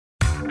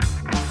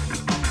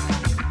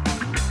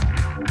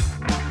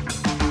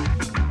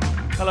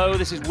Hello,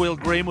 this is Will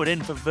Greenwood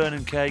in for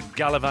Vernon Kay,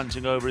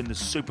 gallivanting over in the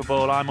Super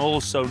Bowl. I'm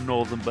also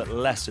northern but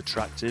less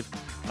attractive.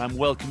 I'm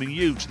welcoming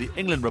you to the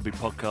England Rugby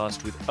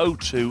podcast with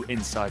O2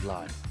 Inside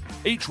Line.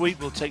 Each week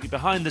we'll take you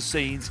behind the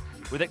scenes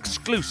with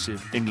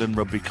exclusive England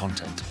Rugby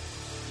content.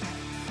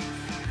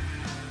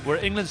 We're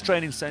at England's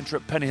training centre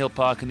at Pennyhill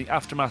Park in the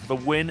aftermath of a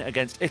win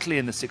against Italy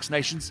in the Six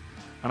Nations,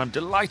 and I'm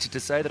delighted to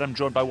say that I'm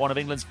joined by one of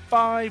England's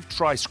 5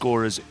 try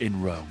scorers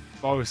in Rome.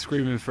 I was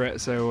screaming for it,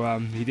 so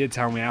he did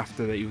tell me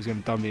after that he was going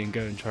to dummy and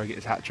go and try and get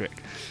his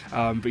hat-trick.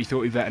 But he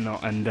thought he better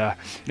not, and it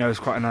was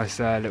quite a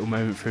nice little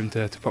moment for him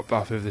to pop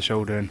up over the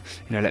shoulder and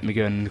let me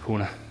go in the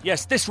corner.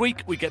 Yes, this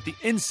week we get the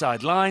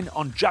inside line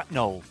on Jack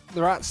Nowell.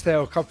 The Rat's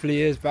Tail a couple of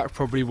years back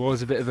probably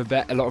was a bit of a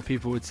bet. A lot of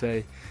people would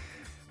say,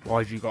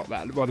 why have you got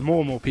that? Well, the more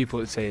and more people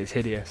would say it's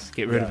hideous,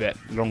 get rid of it,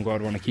 the longer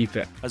I'd want to keep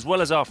it. As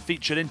well as our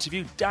featured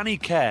interview, Danny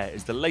Kerr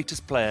is the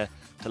latest player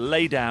to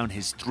lay down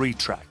his 3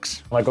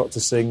 tracks. I got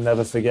to sing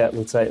Never Forget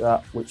We'll Take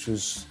That, which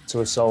was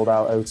to a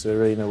sold-out O2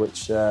 Arena,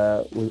 which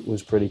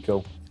was pretty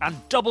cool. And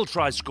double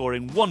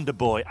try-scoring wonder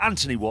boy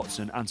Anthony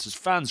Watson answers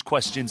fans'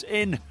 questions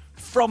in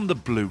From the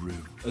Blue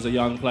Room. As a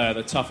young player,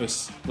 the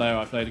toughest player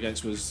I played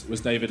against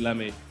was David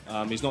Lemmy.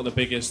 He's not the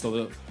biggest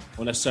or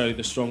necessarily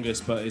the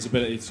strongest, but his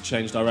ability to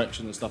change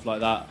direction and stuff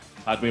like that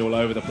had me all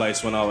over the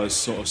place when I was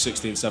sort of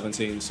 16,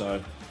 17, so...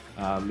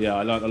 I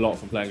learned a lot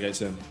from playing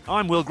against him.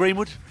 I'm Will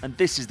Greenwood, and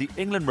this is the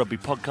England Rugby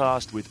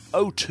podcast with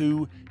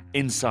O2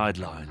 Inside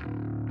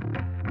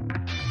Line.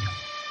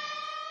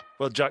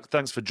 Well, Jack,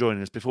 thanks for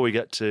joining us. Before we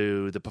get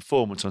to the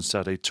performance on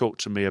Saturday, talk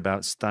to me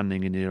about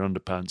standing in your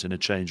underpants in a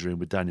change room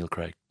with Daniel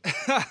Craig.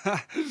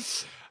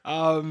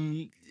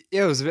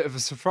 It was a bit of a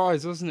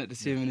surprise, wasn't it, to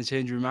see him in the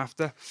change room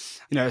after.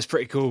 It's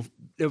pretty cool. A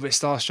little bit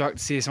starstruck to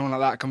see someone like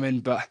that come in,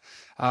 but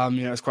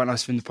it's quite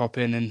nice for him to pop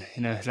in and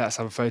let's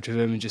have a photo of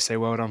him and just say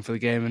well done for the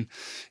game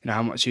and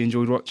how much he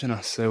enjoyed watching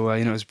us. So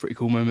it was a pretty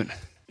cool moment.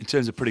 In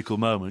terms of pretty cool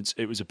moments,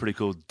 it was a pretty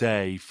cool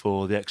day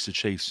for the Exeter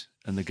Chiefs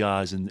and the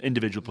guys and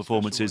individual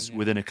performances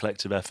within a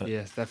collective effort.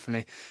 Yes,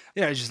 definitely.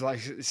 It's just like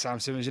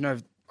Sam Simmonds,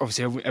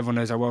 obviously everyone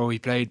knows how well he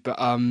played, but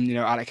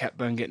Alec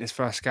Hepburn getting his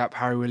first cap,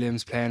 Harry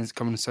Williams playing and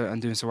coming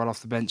and doing so well off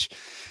the bench.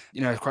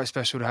 It's quite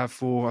special to have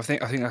 4. I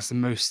think that's the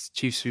most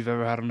Chiefs we've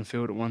ever had on the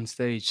field at one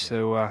stage.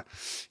 So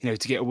to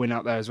get a win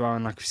out there as well,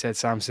 and like we said,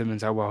 Sam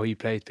Simmonds, how well he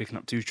played, picking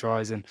up 2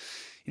 tries, and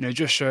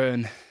just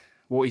showing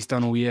what he's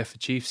done all year for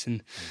Chiefs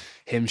and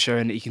him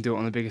showing that he can do it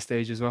on the bigger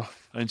stage as well.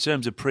 In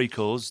terms of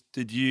pre-calls,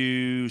 did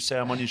you say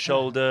I'm on your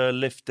shoulder,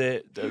 lift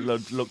it,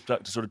 looked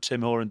back to sort of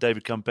Tim Hoare and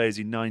David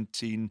Campese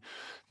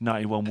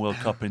 1991 World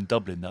Cup in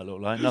Dublin, that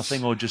looked like?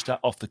 Nothing, or just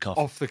off the cuff?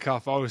 Off the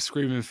cuff. I was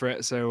screaming for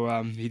it,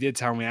 so he did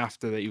tell me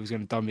after that he was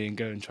going to dummy and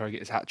go and try and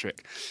get his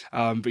hat-trick.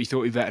 But he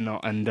thought he better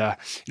not, and it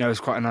was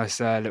quite a nice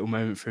little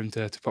moment for him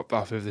to pop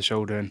up over the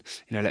shoulder and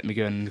let me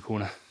go in the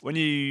corner. When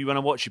I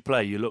watch you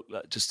play, you look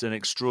like just an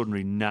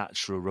extraordinary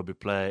natural rugby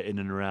player in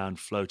and around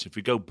floating. If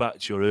we go back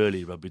to your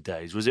early rugby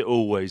days, was it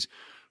always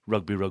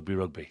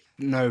rugby?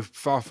 No,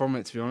 far from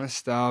it, to be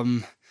honest.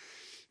 When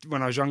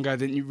I was younger, I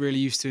didn't really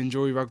used to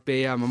enjoy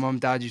rugby. My mum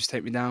and dad used to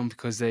take me down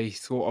because they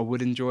thought I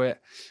would enjoy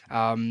it.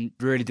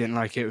 Really didn't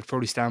like it. Would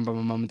probably stand by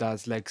my mum and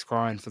dad's legs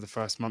crying for the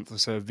first month or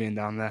so of being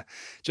down there.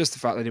 Just the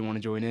fact I didn't want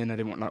to join in. I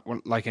didn't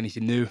want like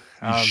anything new.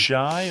 You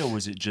shy, or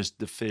was it just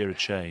the fear of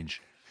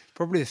change?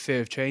 Probably the fear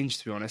of change,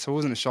 to be honest. I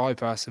wasn't a shy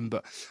person,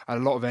 but I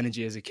had a lot of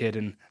energy as a kid,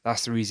 and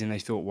that's the reason they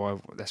thought,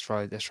 well, let's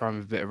try with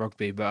a bit of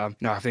rugby. But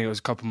I think it was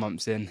a couple of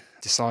months in,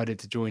 decided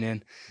to join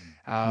in.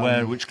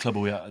 Which club are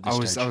we at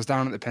this stage? I was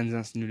down at the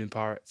Penzance Newlyn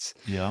Pirates.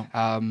 Yeah.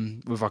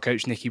 With our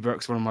coach Nicky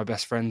Brooks, one of my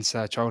best friends,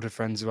 childhood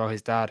friends as well.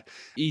 His dad,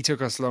 he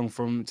took us along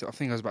I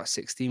think I was about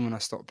 16 when I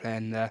stopped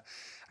playing there.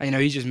 And,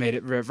 he just made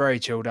it very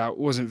chilled out. It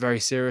wasn't very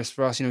serious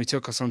for us. He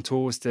took us on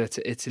tours to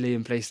Italy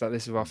and places like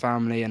this with our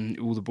family and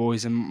all the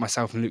boys, and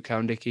myself and Luke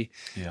Cowan-Dickey.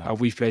 Yeah.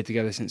 We've played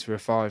together since we were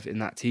 5 in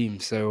that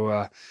team.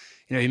 So,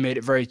 he made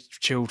it very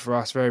chilled for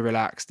us, very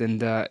relaxed.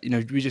 And,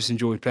 we just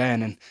enjoyed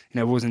playing. And,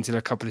 it wasn't until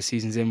a couple of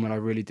seasons in when I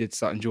really did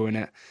start enjoying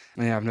it.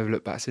 And, I've never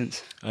looked back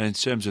since. And in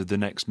terms of the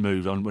next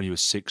move, when you were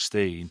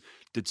 16...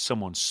 Did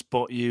someone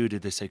spot you?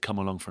 Did they say, come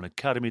along for an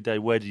academy day?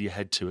 Where did you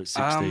head to at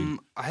 16?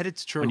 I headed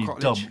to Truro College. When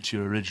you dumped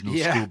your original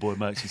schoolboy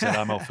mates and said,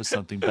 I'm off for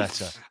something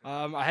better.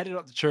 I headed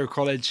up to Truro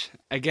College,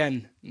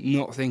 again,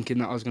 not thinking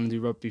that I was going to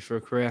do rugby for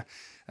a career.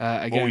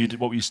 What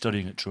were you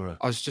studying at Truro?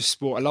 I was just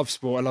sport. I loved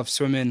sport. I loved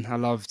swimming. I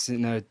loved,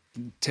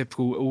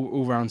 typical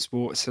all-round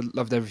sports. I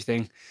loved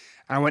everything.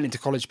 And I went into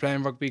college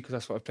playing rugby because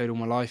that's what I've played all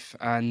my life.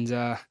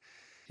 And...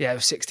 I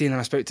was 16 and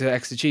I spoke to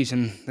Exeter Chiefs,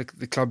 and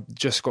the club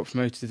just got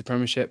promoted to the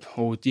Premiership,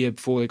 or the year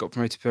before they got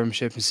promoted to the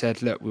Premiership, and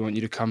said, look, we want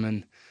you to come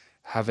and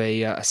have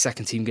a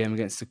second team game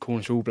against the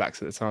Cornish All Blacks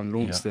at the time,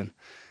 Launceston.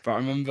 Yeah. But I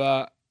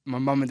remember my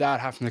mum and dad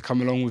having to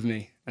come along with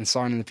me and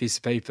signing a piece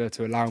of paper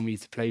to allow me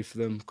to play for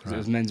them because it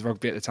was men's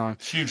rugby at the time.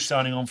 Huge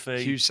signing-on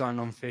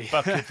fee.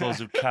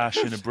 Bucketfuls of cash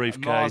in a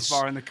briefcase. A Mars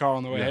bar in the car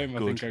on the way home, I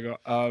think I got.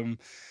 And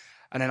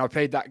then I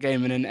played that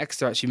game, and then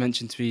Exeter actually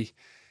mentioned to me,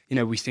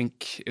 we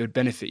think it would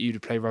benefit you to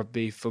play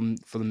rugby for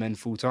the men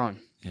full time.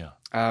 Yeah.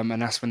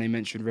 And that's when they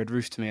mentioned Red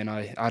Roof to me, and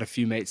I had a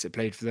few mates that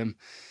played for them.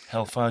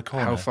 Hellfire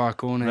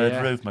Corner.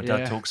 Red Roof. My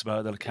dad talks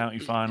about the county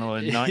final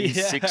in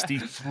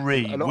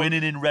 1963.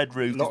 Winning in Red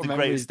Roof is the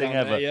greatest thing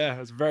ever. Yeah,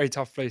 it's a very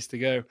tough place to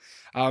go.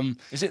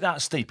 Is it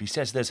that steep? He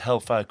says there's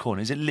Hellfire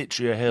Corner. Is it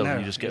literally a hill and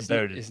you just get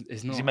buried?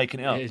 It's not. Is he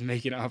making it up? He's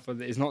making it up.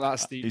 It's not that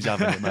steep. He's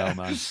having it,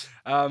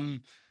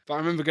 man. But I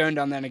remember going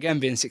down there and again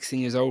being 16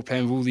 years old,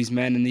 playing with all these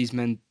men, and these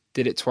men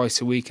did it twice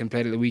a week and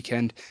played at the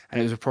weekend, and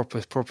it was a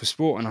proper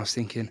sport. And I was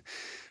thinking,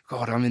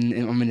 God, I'm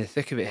in the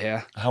thick of it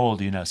here. How old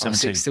are you now?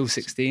 17? Still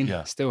 16.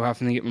 Yeah. Still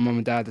having to get my mum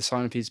and dad to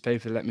sign a piece of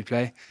paper to let me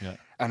play. Yeah.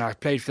 And I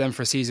played for them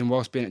for a season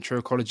whilst being at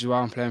Truro College as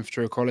well. I'm playing for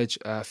Truro College,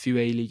 a few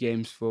A-League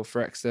games for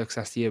Exeter, because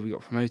that's the year we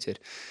got promoted.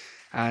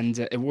 And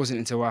it wasn't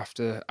until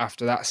after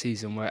that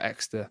season where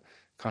Exeter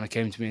kind of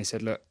came to me and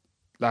said, look,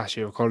 last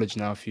year of college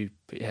now, if you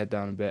put your head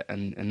down a bit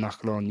and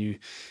knuckle on, you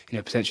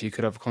potentially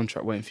could have a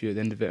contract waiting for you at the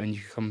end of it, and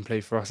you could come and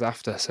play for us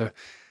after. So,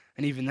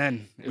 and even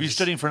then, were you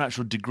studying for an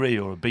actual degree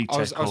or a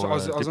BTEC I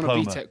was on a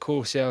BTEC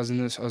course. Yeah, I was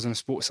on a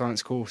sports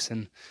science course,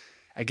 and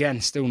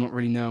again, still not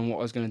really knowing what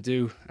I was going to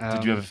do.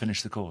 Did you ever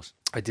finish the course?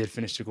 I did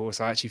finish the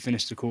course. I actually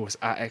finished the course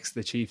at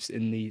Exeter Chiefs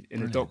in the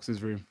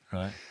doctor's room.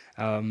 Right.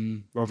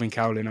 Robin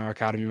Cowlin, our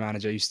academy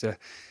manager, used to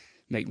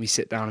make me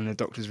sit down in the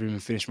doctor's room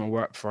and finish my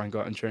work before I go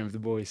out and train with the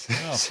boys.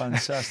 Oh,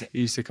 fantastic. He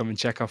used to come and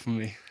check up on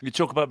me. You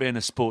talk about being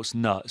a sports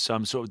nut, so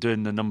I'm sort of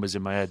doing the numbers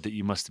in my head that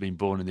you must have been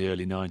born in the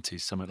early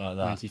 90s, something like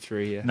that.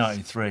 93, yeah.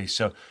 93.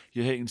 So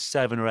you're hitting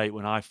 7 or 8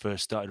 when I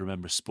first started to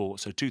remember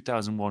sports. So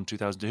 2001,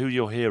 2002, who are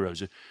your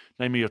heroes?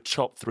 Name me your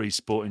top 3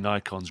 sporting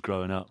icons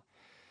growing up.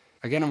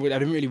 Again, I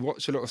didn't really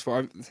watch a lot of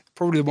sport.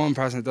 Probably the one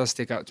person that does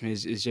stick out to me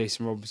is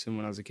Jason Robinson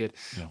when I was a kid.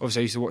 Yeah. Obviously,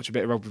 I used to watch a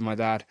bit of rugby with my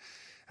dad,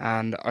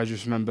 and I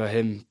just remember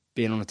him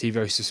being on the TV.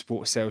 I used to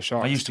support Sale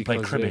Sharks. I used to play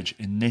cribbage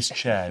in this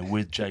chair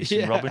with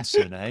Jason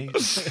Robinson, eh?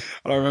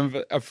 I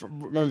remember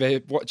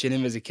watching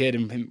him as a kid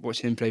and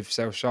watching him play for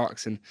Sale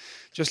Sharks, and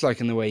just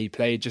liking the way he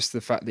played, just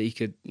the fact that he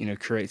could,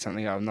 create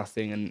something out of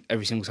nothing, and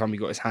every single time he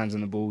got his hands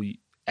on the ball,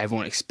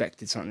 everyone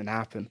expected something to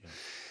happen.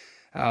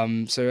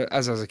 Yeah. So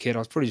as I was a kid, I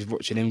was probably just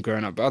watching him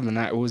growing up. But other than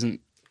that, it was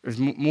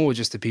more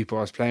just the people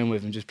I was playing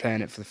with and just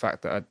playing it for the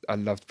fact that I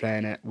loved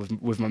playing it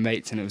with my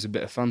mates, and it was a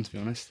bit of fun, to be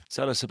honest.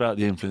 Tell us about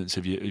the influence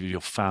of your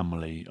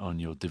family on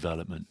your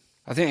development.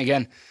 I think,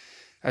 again,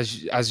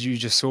 as you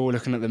just saw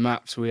looking at the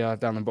maps, we are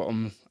down the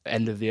bottom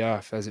end of the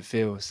earth, as it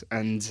feels.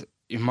 And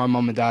my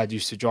mum and dad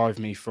used to drive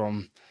me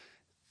from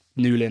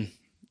Newlyn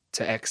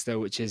to Exeter,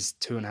 which is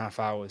 2.5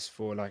 hours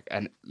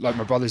and like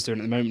my brother's doing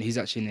at the moment, he's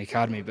actually in the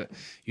academy, but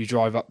you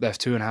drive up there for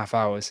 2.5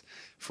 hours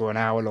for an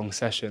hour-long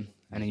session,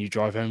 and then you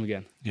drive home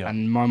again. Yeah.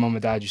 And my mum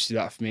and dad used to do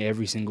that for me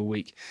every single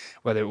week,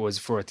 whether it was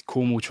for a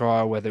Cornwall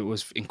trial, whether it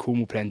was in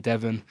Cornwall playing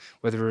Devon,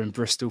 whether we were in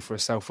Bristol for a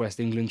South West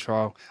England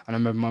trial. And I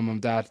remember my mum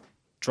and dad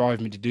drive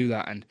me to do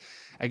that. And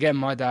again,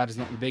 my dad is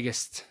not the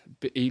biggest,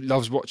 he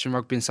loves watching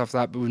rugby and stuff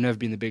like that, but we've never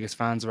been the biggest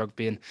fans of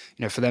rugby.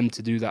 And, for them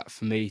to do that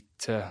for me,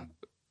 to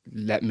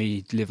let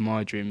me live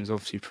my dream, is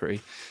obviously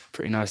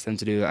pretty nice of them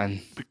to do that.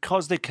 And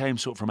because they came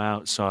sort of from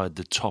outside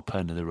the top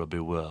end of the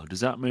rugby world, does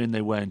that mean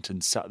they went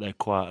and sat there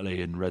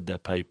quietly and read their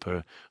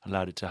paper,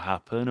 allowed it to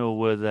happen, or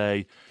were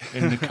they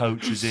in the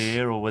coach's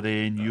ear, or were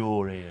they in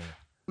your ear?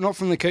 Not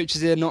from the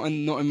coach's ear, not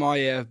in my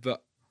ear,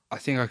 but I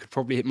think I could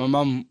probably hit my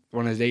mum,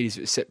 one of those ladies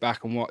that would sit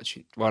back and watch.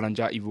 Well done,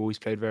 Jack, you've always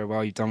played very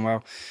well, you've done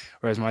well.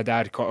 Whereas my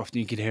dad, quite often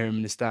you could hear him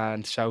in the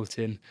stand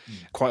shouting,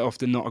 quite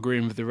often not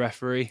agreeing with the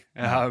referee.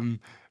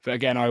 But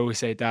again, I always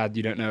say, Dad,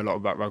 you don't know a lot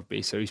about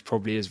rugby, so he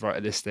probably is right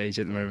at this stage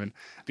at the moment.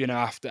 But,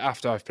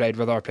 after I've played,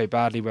 whether I played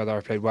badly, whether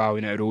I played well,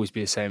 it'd always be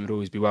the same, it'd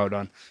always be well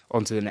done.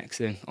 On to the next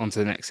thing,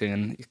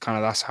 and kind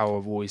of that's how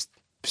I've always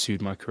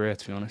pursued my career,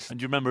 to be honest. And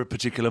do you remember a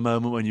particular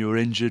moment when you were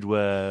injured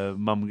where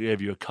Mum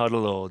gave you a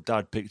cuddle, or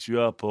Dad picked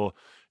you up, or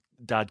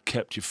Dad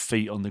kept your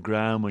feet on the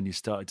ground when you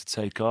started to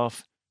take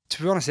off?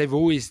 To be honest,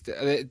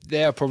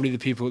 they are probably the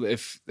people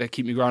that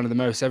keep me grounded the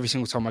most. Every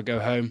single time I go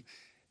home,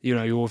 you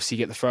obviously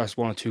get the first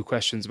 1 or 2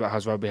 questions about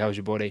how's rugby, how's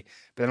your body.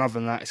 But then other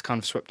than that, it's kind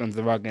of swept under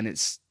the rug, and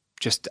it's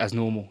just as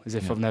normal, as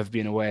if I've never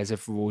been away, as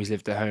if we've always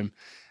lived at home.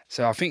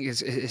 So I think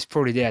it's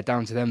probably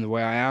down to them the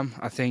way I am.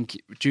 I think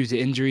due to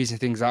injuries and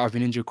things like that, I've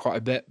been injured quite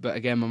a bit. But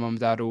again, my mum and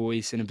dad are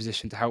always in a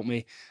position to help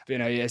me.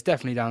 But it's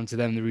definitely down to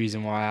them, the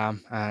reason why I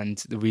am, and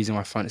the reason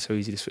why I find it so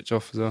easy to switch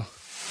off as well.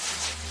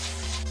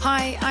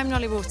 Hi, I'm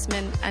Nolly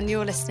Waterman, and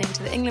you're listening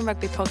to the England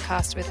Rugby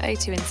Podcast with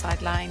O2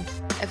 Inside Line,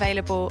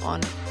 available on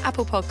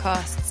Apple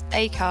Podcasts,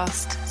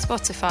 Acast,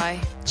 Spotify,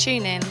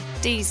 TuneIn,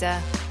 Deezer,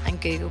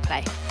 and Google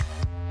Play.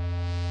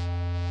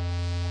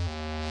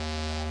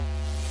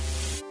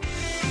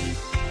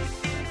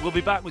 We'll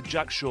be back with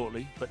Jack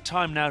shortly, but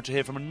time now to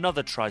hear from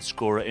another try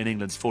scorer in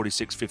England's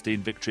 46-15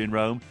 victory in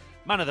Rome,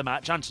 man of the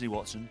match Anthony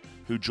Watson,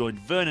 who joined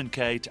Vernon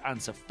Kay to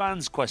answer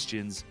fans'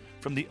 questions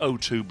from the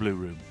O2 Blue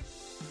Room.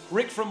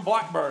 Rick from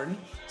Blackburn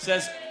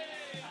says,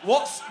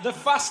 what's the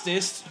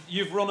fastest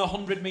you've run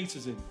 100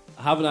 metres in?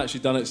 I haven't actually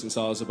done it since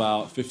I was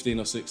about 15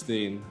 or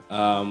 16,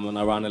 and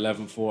I ran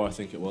 11.4, I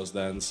think it was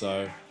then.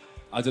 So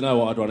I don't know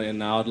what I'd run it in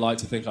now. I'd like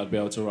to think I'd be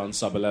able to run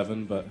sub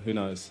 11, but who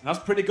knows? That's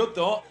pretty good,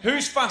 though.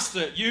 Who's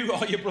faster, you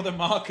or your brother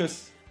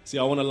Marcus? See,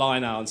 I want to lie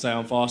now and say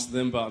I'm faster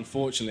than him, but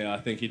unfortunately, I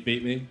think he'd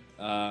beat me.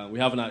 We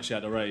haven't actually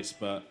had a race,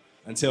 but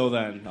until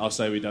then, I'll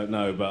say we don't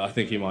know, but I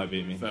think he might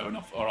beat me. Fair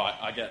enough. All right,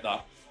 I get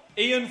that.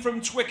 Ian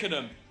from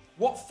Twickenham.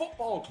 What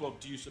football club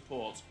do you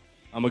support?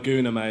 I'm a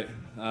gooner, mate.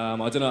 I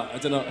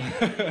don't know.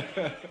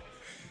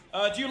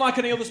 Do you like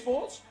any other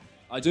sports?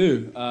 I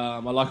do. I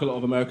like a lot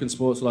of American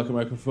sports. I like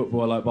American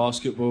football. I like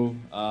basketball.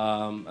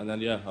 And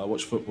then, yeah, I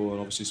watch football and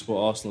obviously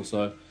support Arsenal.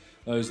 So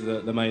those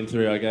are the main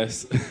three, I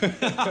guess.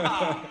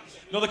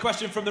 Another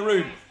question from the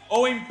room.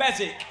 Owen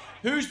Bezic.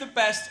 Who's the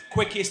best,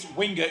 quickest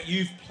winger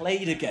you've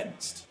played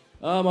against?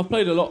 I've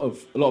played a lot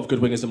of good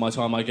wingers in my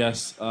time, I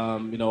guess.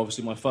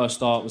 Obviously my first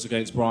start was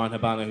against Brian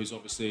Habana, who's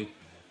obviously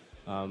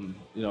a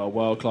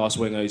world-class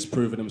winger. He's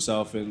proven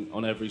himself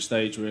on every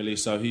stage, really.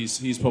 So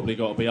he's probably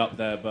got to be up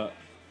there. But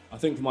I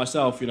think for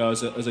myself,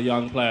 as a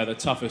young player, the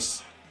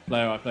toughest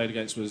player I played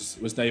against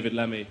was David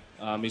Lemmy.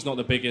 He's not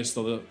the biggest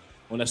or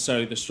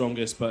necessarily the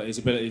strongest, but his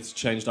ability to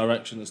change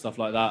direction and stuff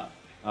like that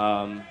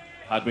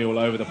had me all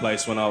over the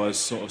place when I was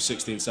sort of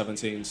 16,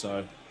 17.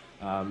 So,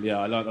 I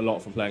learned a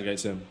lot from playing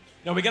against him.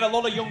 Now, we get a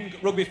lot of young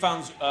rugby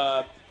fans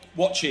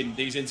watching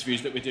these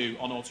interviews that we do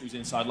on O2's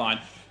Inside Line.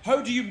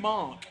 How do you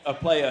mark a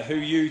player who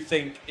you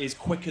think is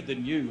quicker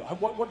than you?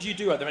 What do you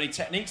do? Are there any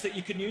techniques that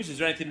you can use? Is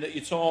there anything that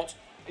you taught,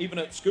 even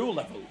at school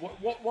level?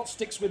 What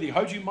sticks with you?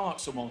 How do you mark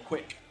someone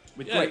quick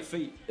with great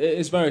feet?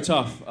 It's very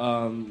tough.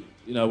 One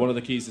of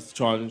the keys is to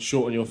try and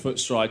shorten your foot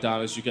stride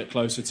down as you get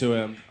closer to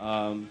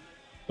him.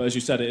 But as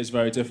you said, it is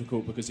very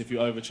difficult because if you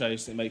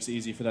overchase, it makes it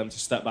easy for them to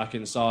step back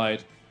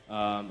inside.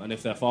 And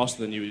if they're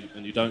faster than you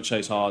and you don't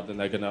chase hard, then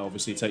they're going to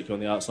obviously take you on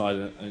the outside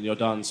and you're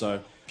done.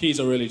 So keys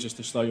are really just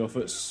to slow your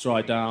foot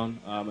stride down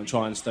and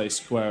try and stay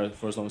square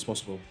for as long as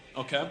possible.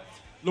 Okay.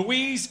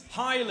 Louise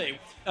Hiley,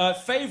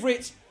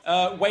 favourite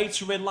way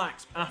to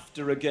relax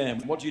after a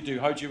game? What do you do?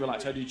 How do you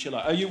relax? How do you chill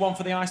out? Are you one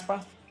for the ice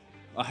bath?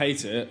 I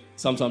hate it.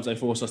 Sometimes they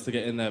force us to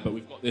get in there, but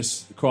we've got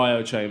this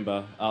cryo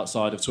chamber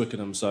outside of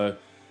Twickenham, so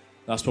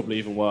that's probably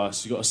even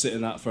worse. You've got to sit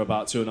in that for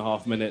about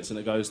 2.5 minutes and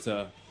it goes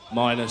to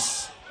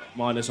minus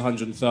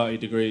 130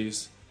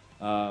 degrees,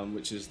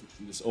 which is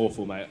it's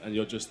awful, mate. And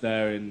you're just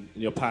there in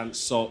your pants,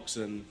 socks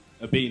and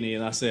a beanie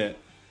and that's it.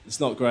 It's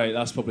not great.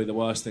 That's probably the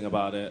worst thing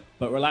about it.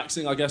 But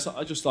relaxing, I guess,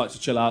 I just like to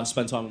chill out,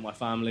 spend time with my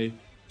family,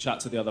 chat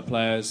to the other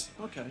players.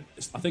 Okay.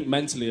 I think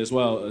mentally as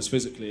well as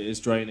physically it is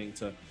draining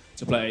to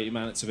play 80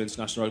 minutes of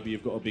international rugby.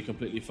 You've got to be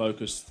completely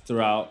focused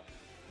throughout.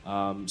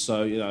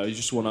 So, you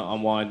just want to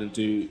unwind and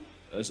do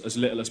as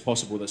little as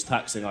possible that's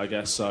taxing, I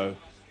guess. So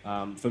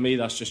for me,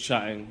 that's just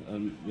chatting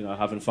and,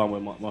 having fun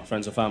with my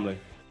friends and family.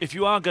 If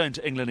you are going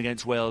to England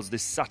against Wales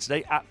this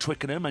Saturday at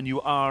Twickenham and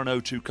you are an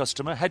O2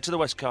 customer, head to the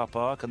West Car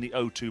Park and the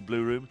O2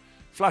 Blue Room,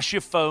 flash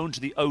your phone to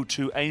the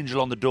O2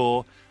 angel on the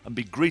door and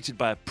be greeted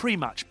by a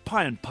pre-match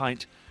pie and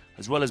pint,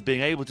 as well as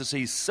being able to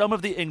see some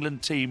of the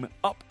England team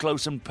up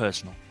close and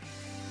personal.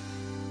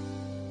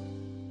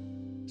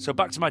 So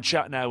back to my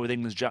chat now with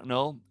England's Jack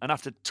Nowell, and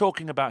after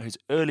talking about his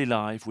early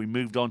life, we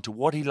moved on to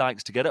what he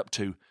likes to get up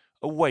to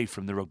away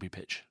from the rugby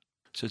pitch.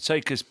 So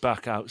take us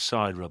back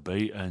outside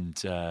rugby, and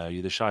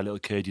you're the shy little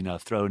kid,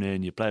 thrown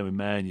in, you're playing with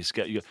men, you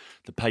get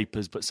the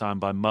papers but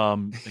signed by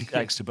mum,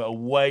 extra, but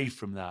away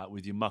from that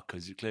with your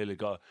muckers, you've clearly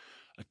got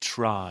a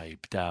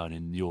tribe down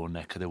in your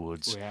neck of the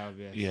woods. We have,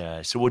 yes.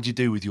 Yeah, so what do you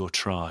do with your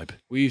tribe?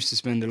 We used to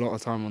spend a lot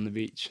of time on the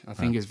beach. I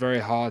think it's very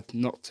hard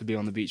not to be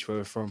on the beach where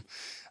we're from.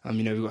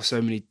 We've got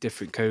so many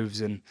different coves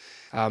and,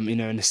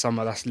 in the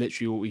summer, that's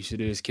literally what we used to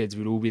do as kids.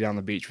 We'd all be down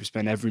the beach. We'd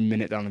spend every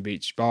minute down the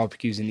beach.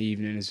 Barbecues in the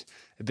evening is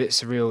a bit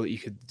surreal that you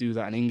could do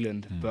that in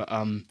England. But,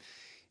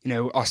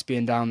 us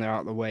being down there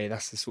out of the way,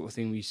 that's the sort of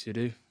thing we used to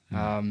do.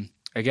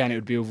 Again, it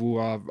would be with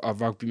all our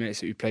rugby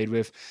mates that we played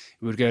with.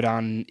 We would go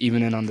down,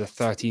 even in under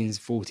 13s,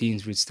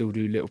 14s, we'd still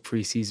do little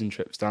pre-season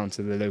trips down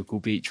to the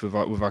local beach with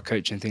our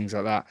coach and things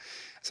like that.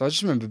 So I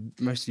just remember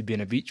mostly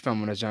being a beach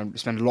fan when I was young.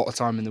 Spend a lot of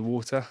time in the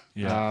water.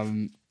 Yeah.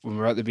 When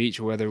we're at the beach,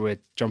 or whether we're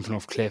jumping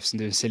off cliffs and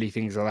doing silly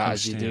things like that,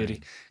 as you do,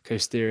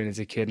 coast steering as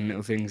a kid and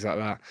little things like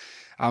that.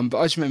 But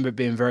I just remember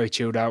being very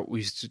chilled out. We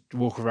used to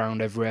walk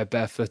around everywhere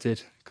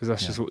barefooted because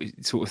that's just what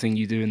sort of thing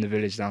you do in the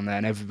village down there,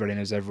 and everybody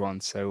knows everyone.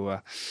 So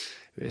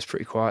it's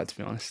pretty quiet, to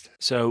be honest.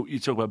 So you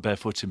talk about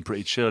barefooting,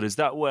 pretty chilled. Is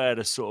that where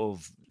the sort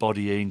of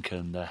body ink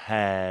and the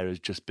hair has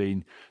just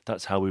been,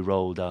 that's how we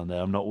roll down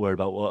there? I'm not worried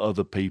about what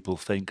other people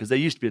think. Because there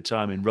used to be a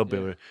time in rugby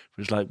where it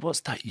was like, what's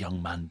that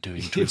young man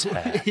doing to his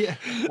hair?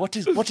 What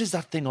is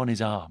that thing on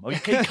his arm?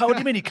 What do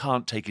you mean he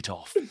can't take it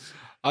off?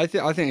 I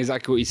think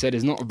exactly what you said.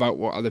 It's not about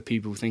what other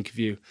people think of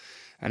you,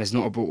 and it's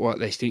not about what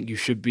they think you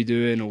should be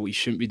doing or what you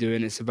shouldn't be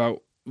doing. It's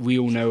about, we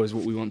all know is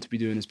what we want to be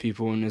doing as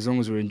people, and as long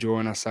as we're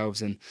enjoying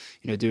ourselves and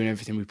doing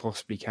everything we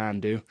possibly can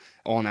do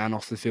on and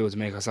off the field to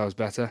make ourselves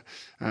better,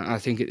 I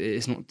think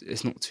it's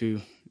not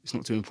too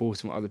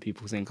important what other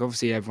people think.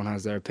 Obviously, everyone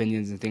has their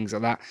opinions and things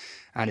like that,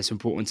 and it's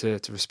important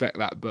to respect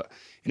that. But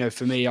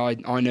for me, I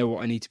know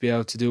what I need to be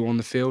able to do on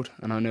the field,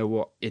 and I know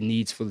what it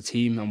needs for the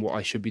team and what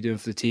I should be doing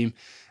for the team.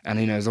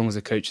 And as long as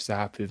the coaches are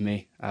happy with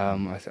me,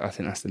 I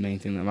think that's the main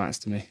thing that matters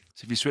to me.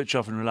 So if you switch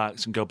off and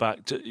relax and go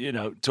back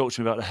to talk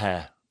to me about the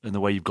hair and the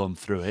way you've gone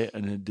through it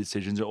and the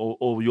decisions,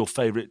 or your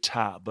favourite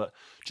tat, but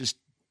just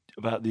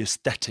about the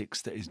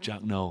aesthetics that is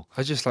Jack Nowell.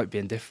 I just like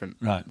being different.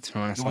 Right. To be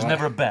honest. It was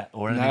never a bet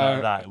or anything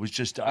like that. It was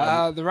just...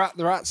 the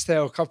rat's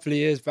tail a couple of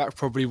years back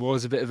probably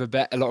was a bit of a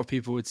bet. A lot of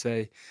people would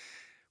say,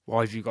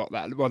 why have you got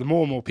that? Well, the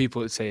more and more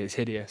people would say it's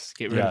hideous,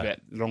 get rid of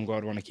it, the longer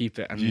I'd want to keep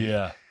it. And,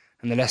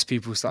 and the less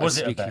people started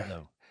speaking. Was it a bet,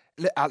 though?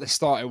 At the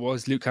start it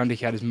was. Luke Handick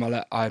had his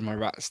mullet, I had my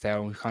rat's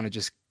tail, and we kind of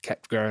just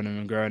kept growing him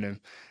and growing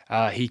him.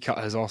 He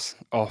cut his off.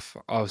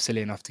 I was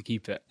silly enough to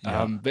keep it.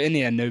 But in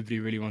the end, nobody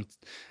really wanted...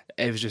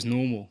 It was just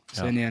normal.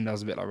 So in the end, I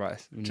was a bit like,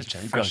 right, just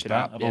fresh it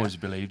up. I've always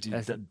believed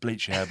you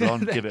bleach your hair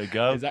blonde, give it a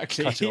go,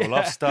 exactly. Cut it all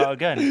off, start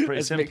again. It's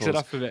pretty simple. Mix it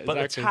up a bit. But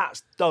the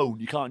tats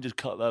don't. You can't just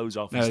cut those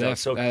off and stuff.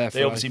 So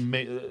they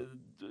obviously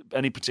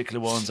any particular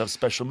ones have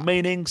special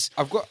meanings.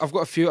 I've got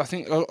a few. I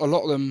think a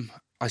lot of them.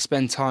 I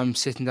spend time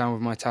sitting down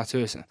with my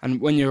tattooist,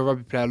 and when you're a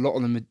rugby player, a lot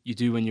of them you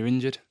do when you're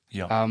injured.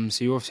 Yeah.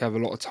 So you obviously have a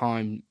lot of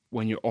time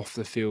when you're off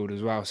the field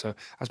as well. So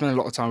I spend a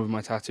lot of time with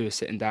my tattooist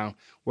sitting down,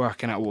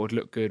 working out what would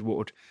look good,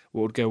 what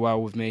would go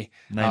well with me.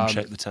 Name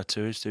check the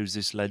tattooist. Who's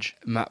this ledge?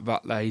 Matt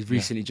Butler. He's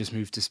recently just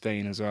moved to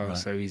Spain as well. Right.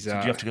 So he's. So do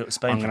you have to go to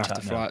Spain? I'm going to have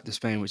to fly out to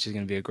Spain, which is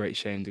going to be a great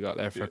shame to go out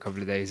there for a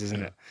couple of days,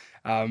 isn't it?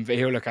 But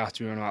he'll look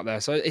after me when I'm out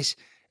there. So it's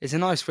a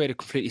nice way to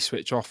completely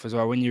switch off as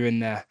well. When you're in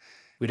there,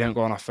 we don't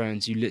go on our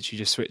phones. You literally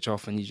just switch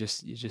off and you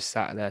just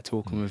sat there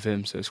talking with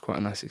him. So it's quite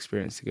a nice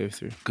experience to go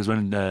through. Because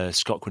when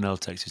Scott Quinnell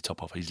takes his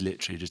top off, he's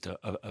literally just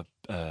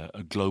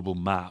a global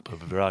map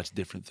of a variety of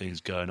different things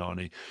going on.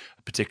 A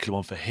particular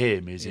one for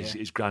him is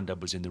his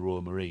granddad was in the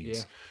Royal Marines.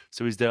 Yeah.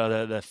 So is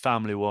there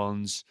family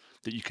ones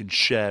that you can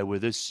share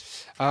with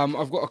us?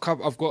 I've got a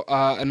couple. I've got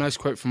a nice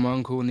quote from my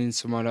uncle on the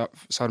inside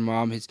of my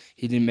arm.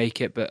 He didn't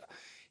make it, but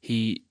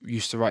he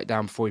used to write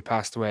down before he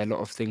passed away a lot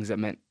of things that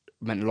meant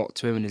a lot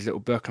to him in his little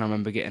book, and I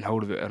remember getting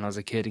hold of it when I was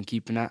a kid and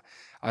keeping that.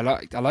 I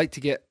like to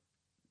get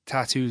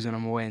tattoos when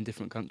I'm away in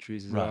different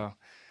countries as well.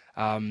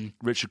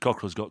 Richard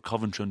Cockrell's got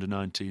Coventry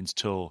Under-19s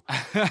tour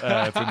from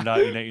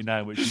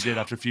 1989, which he did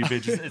after a few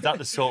bids. Is that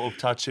the sort of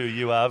tattoo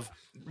you have?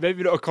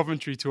 Maybe not a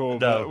Coventry tour,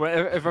 no.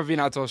 But if I've been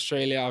out to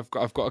Australia, I've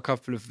got a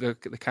couple of the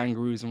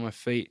kangaroos on my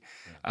feet.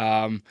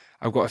 I've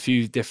got a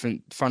few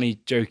different funny,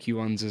 jokey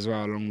ones as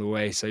well along the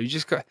way. So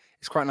it's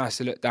quite nice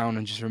to look down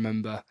and just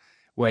remember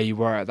where you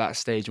were at that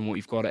stage and what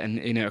you've got, and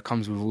it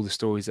comes with all the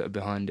stories that are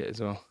behind it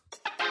as well.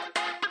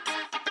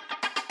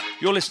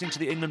 You're listening to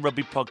the England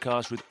Rugby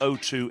Podcast with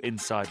O2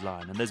 Inside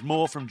Line, and there's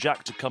more from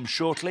Jack to come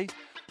shortly.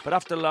 But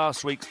after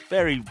last week's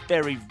very,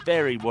 very,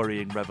 very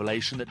worrying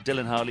revelation that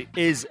Dylan Hartley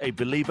is a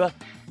believer,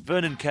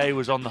 Vernon Kay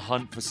was on the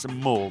hunt for some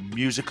more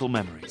musical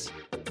memories.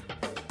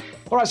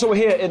 All right, so we're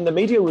here in the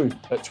media room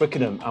at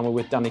Twickenham and we're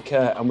with Danny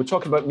Kerr and we're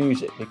talking about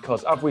music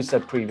because, as we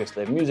said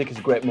previously, music is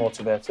a great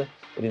motivator.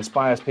 It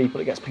inspires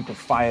people, it gets people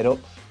fired up.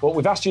 But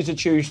we've asked you to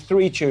choose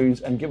 3 tunes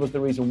and give us the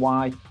reason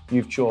why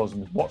you've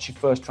chosen. What's your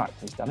first track,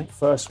 please, Danny?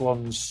 First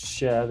one's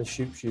Cher, the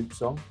Shoop Shoop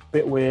song.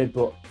 Bit weird,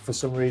 but for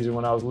some reason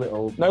when I was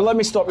little... Now, let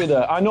me stop you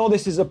there. I know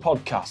this is a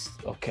podcast,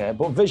 okay,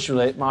 but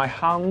visually, my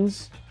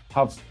hands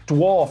have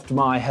dwarfed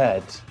my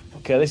head.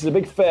 Okay, this is a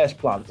big face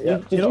plant. Yeah.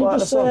 Did you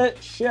just say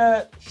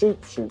Cher,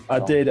 Shoop Shoop? I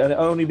did, and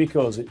only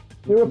because...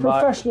 You're a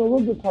professional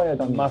rugby player,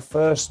 Danny. My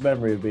first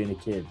memory of being a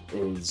kid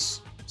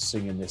is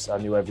singing this. I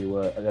knew every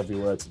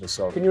word to the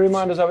song. Can you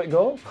remind us how it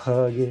goes?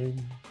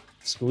 Hugging,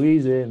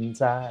 squeezing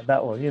tight.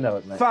 That one, you know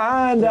it, mate.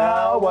 Find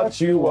out what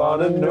you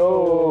want to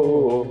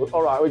know.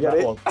 All right, we get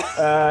it.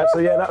 So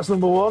yeah, that's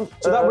number 1.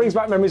 So that brings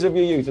back memories of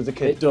your youth as a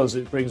kid? It does.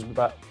 It brings me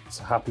back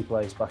to a happy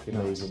place back in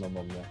Leeds with my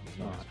mum there.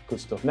 Nice. Good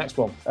stuff. Next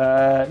one.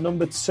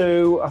 Number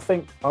 2, I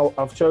think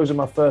I've chosen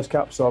my first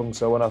cap song.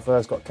 So when I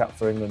first got capped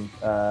for England,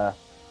 I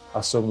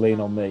sung "Lean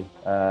on Me"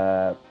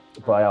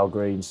 by Al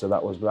Green. So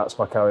that's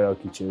my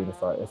karaoke tune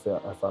if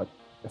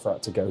I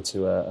had to go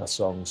to a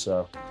song.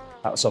 So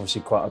that's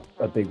obviously quite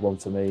a big one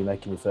for me,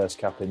 making my first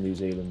cap in New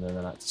Zealand, and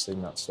then I had to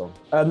sing that song.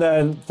 And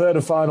then third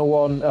and final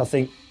one, I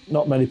think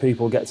not many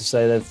people get to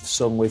say they've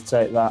sung with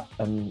Take That,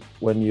 and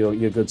when your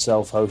good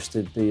self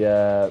hosted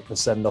the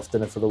send-off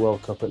dinner for the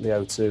World Cup at the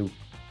O2,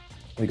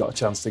 we got a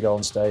chance to go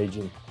on stage,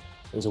 and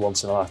it was a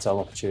once-in-a-lifetime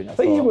opportunity. I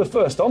think you were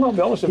first on, I'll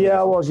be honest with you. Yeah,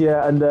 I was,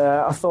 and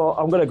I thought,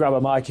 I'm going to grab a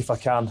mic if I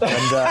can.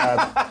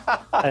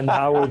 And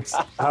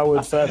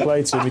Howard, fair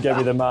play to him, he gave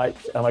me the mic,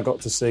 and I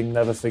got to sing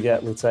Never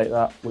Forget with Take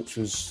That, which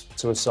was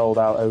to a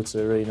sold-out O2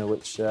 Arena,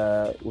 which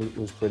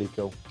was pretty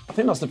cool. I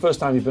think that's the first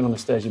time you've been on a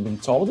stage and been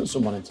taller than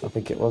someone into. I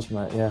think it was,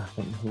 mate. Yeah,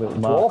 I think little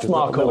Dwarf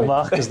little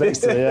Marcus next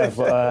to me. Yeah,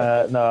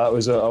 but no, it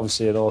was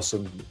obviously an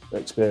awesome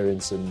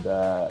experience, and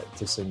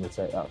to sing the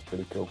take, that was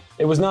pretty cool.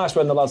 It was nice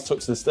when the lads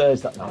took to the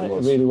stage that night.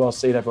 It really was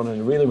seeing everyone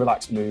in a really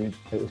relaxed mood.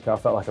 I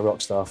felt like a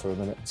rock star for a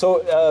minute.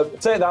 So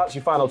take that's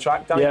your final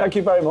track. Danny, thank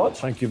you very much.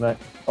 Thank you, mate.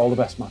 All the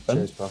best, my friend.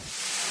 Cheers, pal.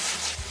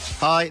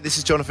 Hi, this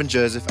is Jonathan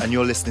Joseph, and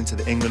you're listening to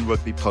the England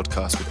Rugby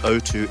Podcast with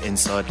O2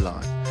 Inside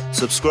Line.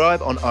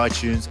 Subscribe on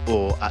iTunes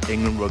or at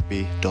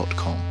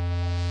englandrugby.com.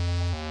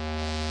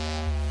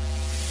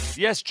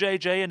 Yes,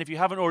 JJ, and if you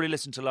haven't already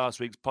listened to last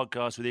week's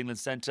podcast with England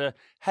Centre,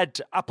 head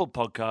to Apple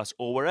Podcasts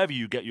or wherever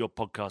you get your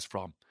podcast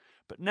from.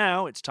 But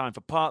now it's time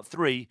for part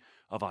 3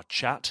 of our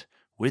chat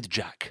with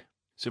Jack.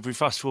 So if we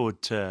fast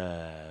forward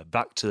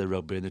back to the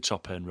rugby and the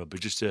top end rugby,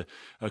 just a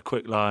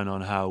quick line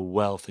on how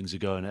well things are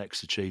going at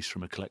Exeter Chiefs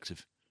from a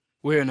collective.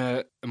 We're in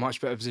a much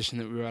better position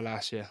than we were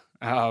last year.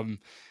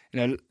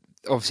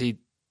 Obviously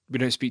we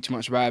don't speak too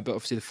much about it, but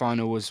obviously the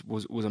final was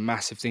a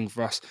massive thing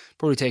for us.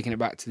 Probably taking it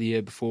back to the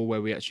year before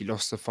where we actually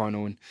lost the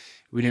final, and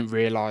we didn't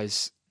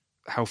realise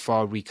how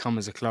far we come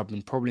as a club,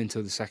 and probably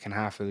until the second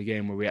half of the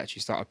game where we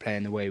actually started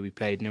playing the way we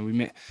played.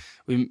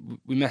 We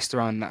messed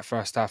around in that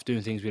first half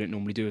doing things we didn't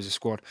normally do as a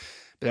squad,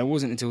 but it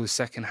wasn't until the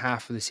second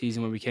half of the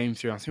season when we came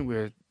through. I think we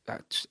were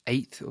at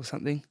 8th or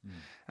something.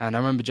 And I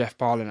remember Jeff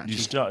Barlin actually... You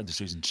started the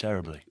season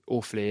terribly.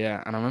 Awfully,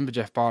 yeah. And I remember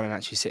Jeff Barlin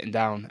actually sitting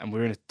down, and we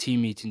were in a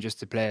team meeting, just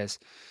the players,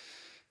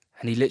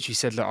 and he literally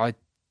said, look, I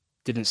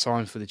didn't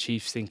sign for the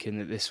Chiefs thinking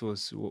that this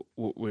was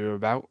what we were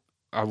about.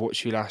 I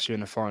watched you last year in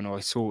the final.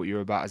 I saw what you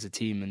were about as a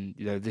team,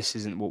 and this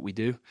isn't what we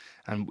do.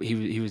 And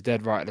he was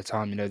dead right at the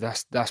time.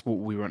 That's what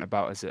we weren't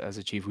about as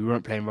a Chief. We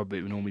weren't playing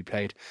rugby we normally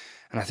played,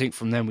 and I think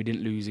from then we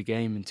didn't lose a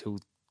game until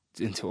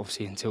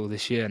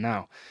this year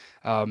now.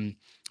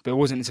 But it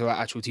wasn't until that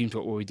actual team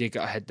talk where we did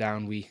get our head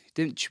down. We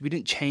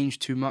didn't change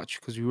too much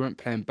because we weren't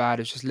playing bad.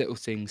 It was just little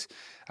things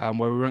where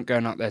we weren't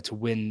going out there to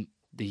win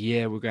the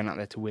year. We're going out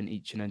there to win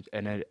each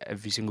and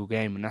every single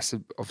game, and that's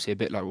obviously a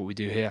bit like what we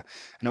do here.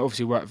 And it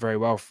obviously worked very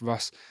well for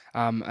us.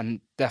 And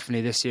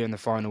definitely this year in the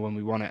final when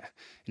we won it.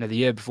 The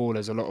year before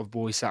there's a lot of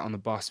boys sat on the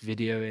bus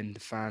videoing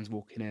the fans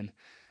walking in.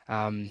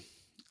 And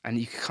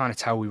you could kind of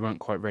tell we weren't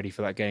quite ready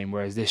for that game.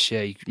 Whereas this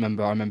year, I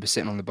remember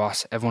sitting on the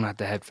bus, everyone had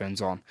their headphones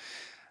on,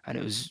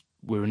 and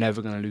we were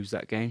never going to lose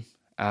that game.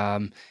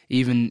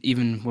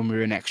 Even when we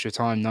were in extra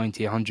time,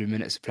 90, 100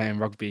 minutes of playing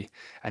rugby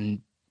and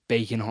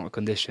baking hot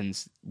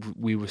conditions,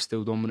 we were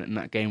still dominant in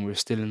that game. We were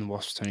still in the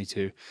Wasps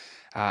 22,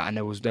 and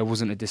there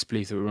wasn't a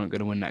disbelief that we weren't going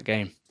to win that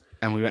game.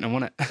 And we went and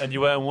won it. And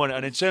you went and won it.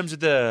 And in terms of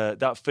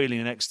that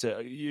feeling in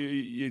Exeter,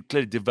 you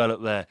clearly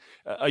developed there.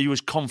 Are you as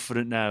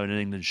confident now in an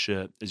England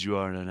shirt as you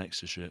are in an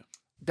Exeter shirt?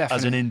 Definitely.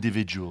 As an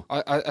individual?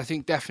 I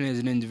think definitely as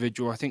an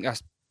individual. I think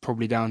that's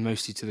probably down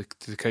mostly to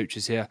the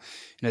coaches here.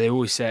 They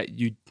always say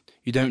you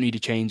don't need to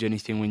change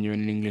anything when you're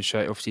in an England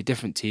shirt. Obviously,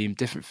 different team,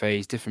 different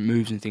phase, different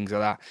moves and things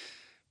like that.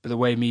 But the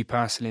way me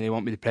personally, they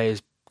want me to play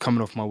is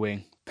coming off my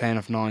wing, playing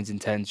off 9s and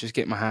 10s, just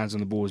get my hands on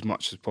the ball as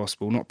much as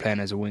possible, not playing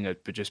as a winger,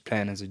 but just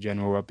playing as a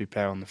general rugby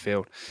player on the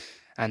field.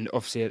 And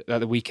obviously at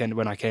the weekend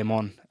when I came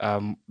on,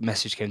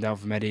 message came down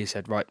from Eddie. He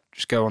said, right,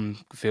 just go on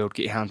the field,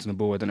 get your hands on the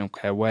ball. I don't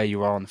care where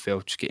you are on the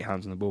field, just get your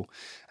hands on the ball.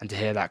 And to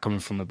hear that coming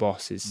from the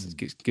boss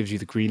gives you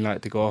the green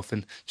light to go off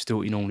and just do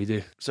what you normally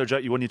do. So,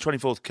 Jack, you won your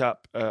 24th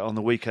cap on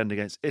the weekend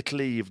against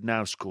Italy. You've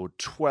now scored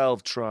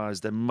 12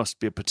 tries. There must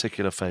be a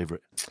particular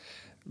favourite.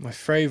 My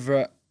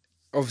favourite,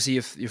 obviously,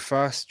 your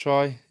first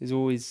try is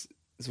always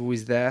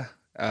there.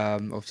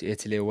 Obviously,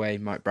 Italy away,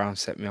 Mike Brown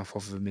set me off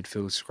of a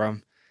midfield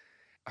scrum.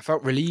 I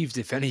felt relieved,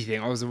 if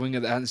anything. I was the winger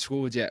that hadn't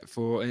scored yet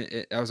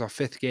that was our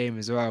 5th game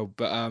as well.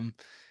 But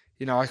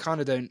I kind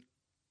of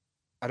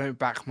don't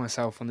back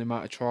myself on the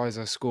amount of tries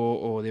I score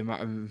or the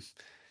amount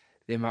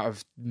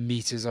of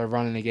meters I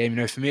run in a game.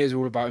 For me, it's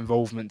all about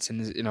involvement,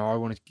 and I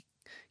want to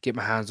get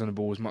my hands on the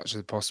ball as much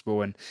as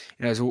possible. And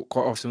it's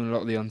quite often a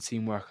lot of the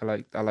unseen work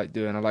I like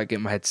doing. I like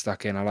getting my head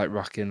stuck in. I like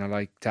rucking. I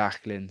like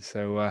tackling.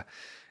 So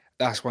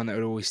that's one that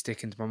would always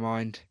stick into my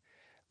mind.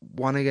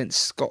 One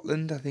against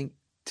Scotland, I think,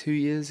 2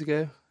 years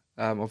ago.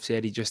 Obviously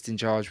Eddie just in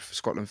charge for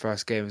Scotland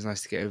first game. It was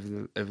nice to get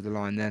over the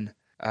line then.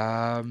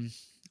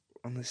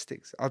 On the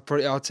sticks, I'll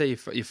tell you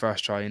your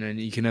first try.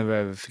 You can never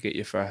ever forget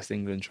your first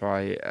England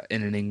try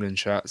in an England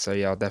shirt. So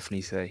yeah, I'll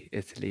definitely say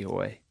Italy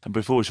away. And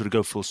before we sort of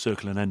go full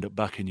circle and end up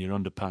back in your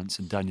underpants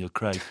and Daniel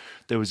Craig,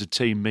 there was a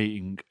team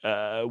meeting.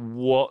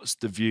 What's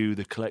the view,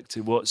 the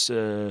collective? What's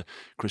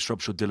Chris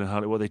Robshaw, Dylan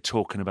Hartley? What are they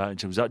talking about in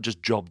terms of that?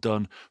 Just job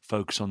done,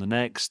 focus on the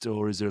next,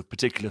 or is there a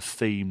particular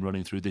theme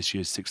running through this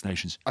year's Six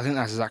Nations? I think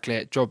that's exactly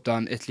it. Job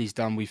done. Italy's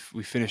done. We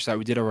finished that.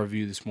 We did our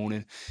review this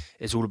morning.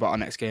 It's all about our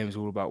next game. It's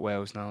all about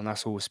Wales now, and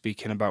that's all we're speaking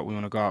about. We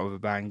want to go out with a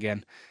bang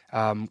again.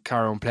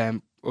 Carry on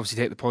playing.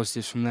 Obviously, take the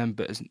positives from them,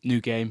 but it's a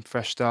new game,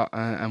 fresh start,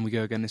 and we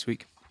go again this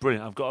week.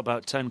 Brilliant. I've got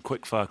about 10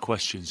 quick-fire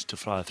questions to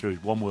fly through.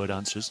 One-word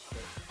answers.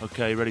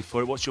 Okay, ready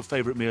for it? What's your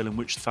favourite meal and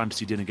which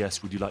fantasy dinner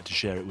guest would you like to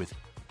share it with?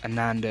 A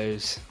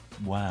Nando's.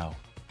 Wow.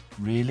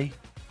 Really?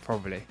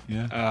 Probably.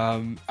 Yeah.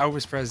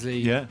 Elvis Presley.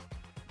 Yeah.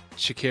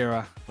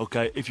 Shakira.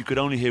 Okay, if you could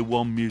only hear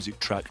one music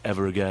track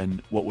ever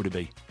again, what would it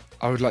be?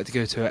 I would like to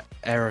go to an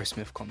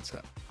Aerosmith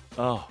concert.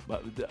 Oh,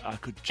 but I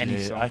could Any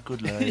lay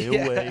song.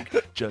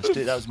 awake. Just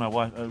it. That was my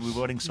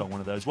wedding song, one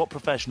of those. What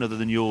profession other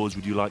than yours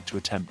would you like to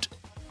attempt?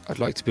 I'd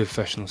like to be a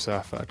professional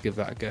surfer. I'd give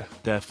that a go.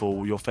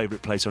 Therefore, your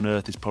favourite place on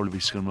earth is probably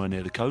somewhere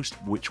near the coast.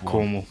 Which one?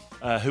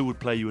 Cornwall. Who would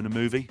play you in a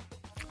movie?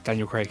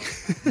 Daniel Craig.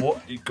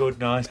 What? Good,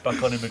 nice.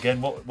 Back on him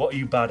again. What are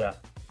you bad at?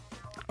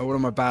 What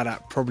am I bad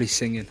at? Probably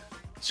singing.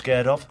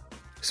 Scared of?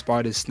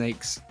 Spiders,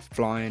 snakes,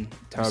 flying,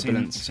 You've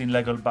turbulence. seen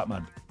Lego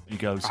Batman? He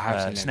goes, I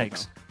have seen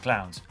snakes, Lego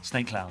clowns,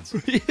 snake clowns.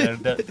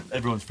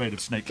 Everyone's afraid of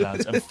snake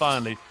clowns. And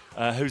finally,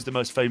 who's the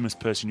most famous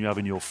person you have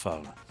in your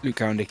phone? Luke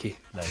Cowan-Dickey.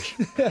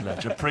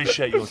 Ledge.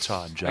 Appreciate your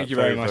time, Jack. Thank you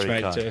very much,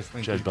 mate. kind. Cheers.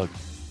 Thank you. bud.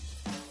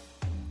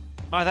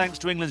 My thanks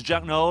to England's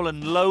Jack Nowell,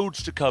 and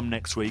loads to come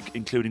next week,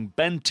 including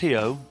Ben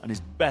Teo and his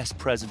best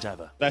present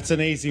ever. That's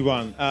an easy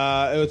one.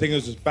 I think it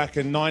was back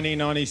in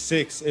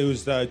 1996. It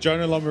was the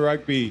Jonah Lomu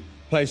Rugby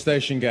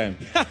PlayStation game.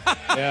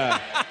 Yeah.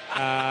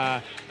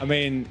 I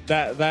mean,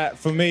 that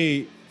for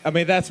me, I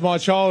mean, that's my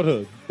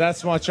childhood.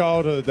 That's my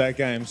childhood, that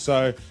game.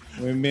 So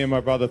me and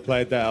my brother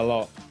played that a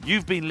lot.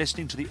 You've been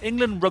listening to the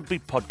England Rugby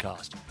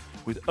Podcast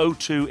with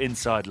O2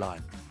 Inside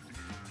Line.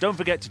 Don't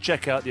forget to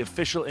check out the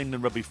official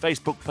England Rugby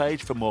Facebook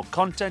page for more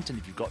content, and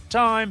if you've got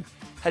time,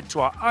 head to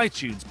our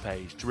iTunes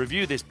page to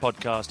review this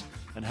podcast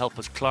and help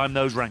us climb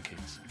those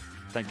rankings.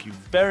 Thank you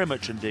very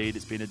much indeed.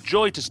 It's been a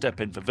joy to step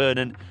in for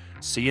Vernon.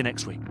 See you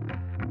next week.